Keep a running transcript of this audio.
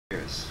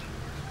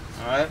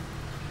Alright?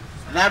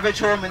 An average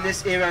home in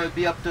this area would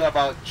be up to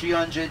about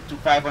 300 to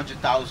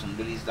 500,000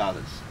 Belize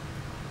dollars.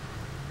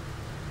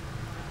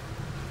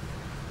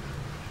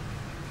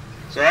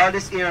 So all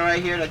this area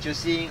right here that you're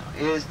seeing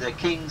is the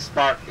Kings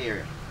Park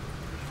area.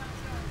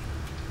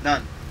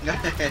 None. None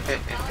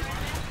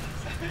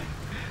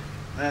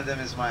of them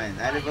is mine.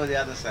 I live on the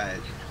other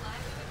side.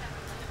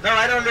 No,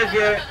 I don't live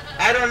here.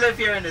 I don't live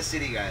here in the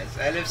city, guys.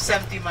 I live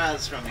 70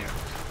 miles from here.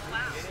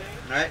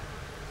 Right?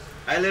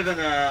 I live in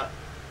a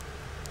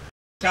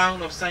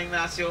town of San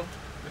Ignacio,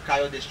 the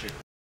Cayo district.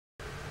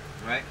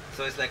 Right?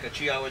 So it's like a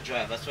 3-hour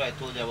drive. That's why I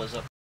told you I was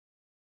up.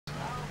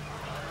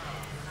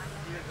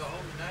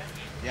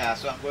 Yeah,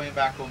 so I'm going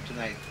back home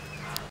tonight.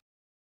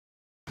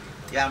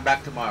 Yeah, I'm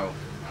back tomorrow.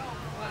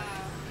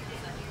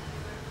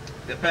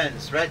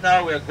 Depends. Right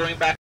now we're going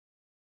back to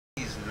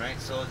the season, right?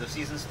 So the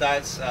season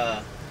starts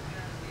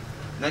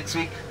next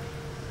week.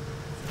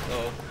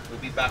 So we'll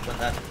be back on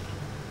that.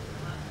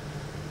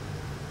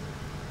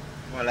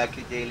 More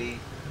likely daily.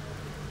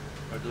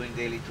 We're doing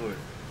daily tour.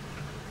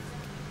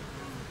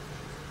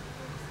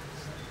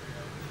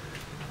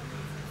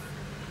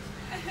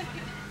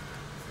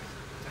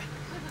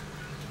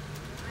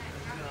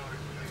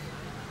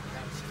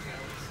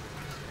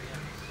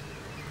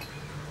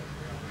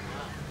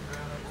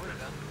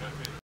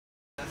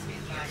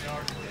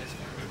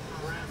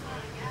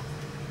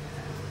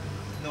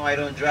 No, I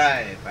don't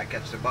drive. I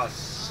catch the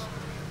bus.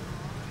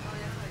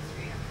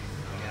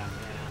 Yeah.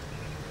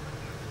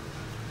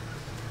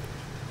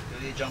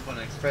 You jump on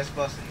an express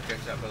bus and you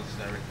catch that bus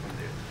direct from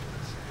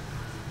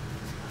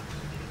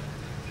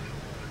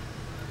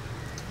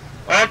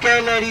there.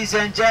 Okay, ladies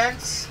and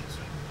gents.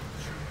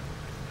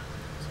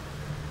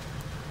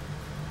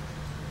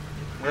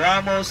 We're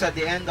almost at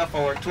the end of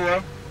our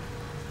tour.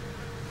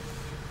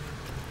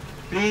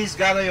 Please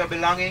gather your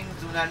belongings.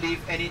 Do not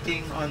leave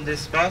anything on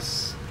this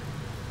bus.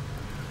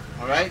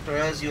 Alright, or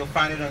else you'll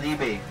find it on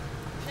eBay.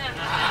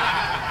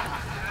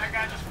 I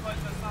got just put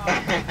this on.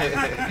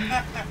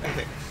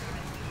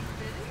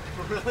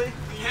 Really?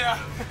 Yeah.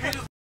 He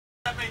just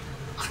at me.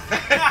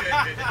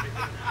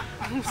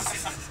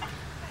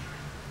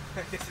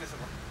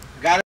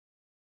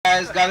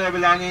 Gather your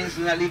belongings.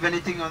 Do not leave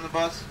anything on the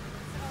bus.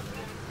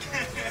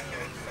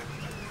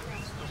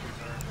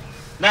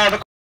 Now,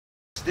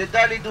 did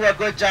Dolly do a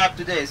good job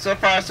today? So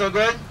far, so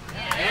good?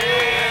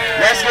 Yeah.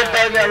 Let's give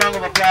Dolly a round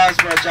of applause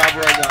for a job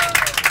well done.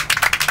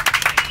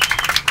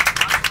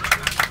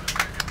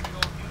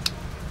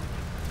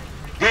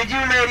 Did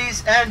you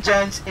ladies and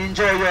gents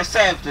enjoy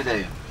yourself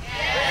today?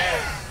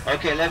 Yes.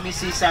 Okay, let me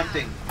see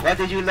something. What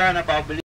did you learn about Belize?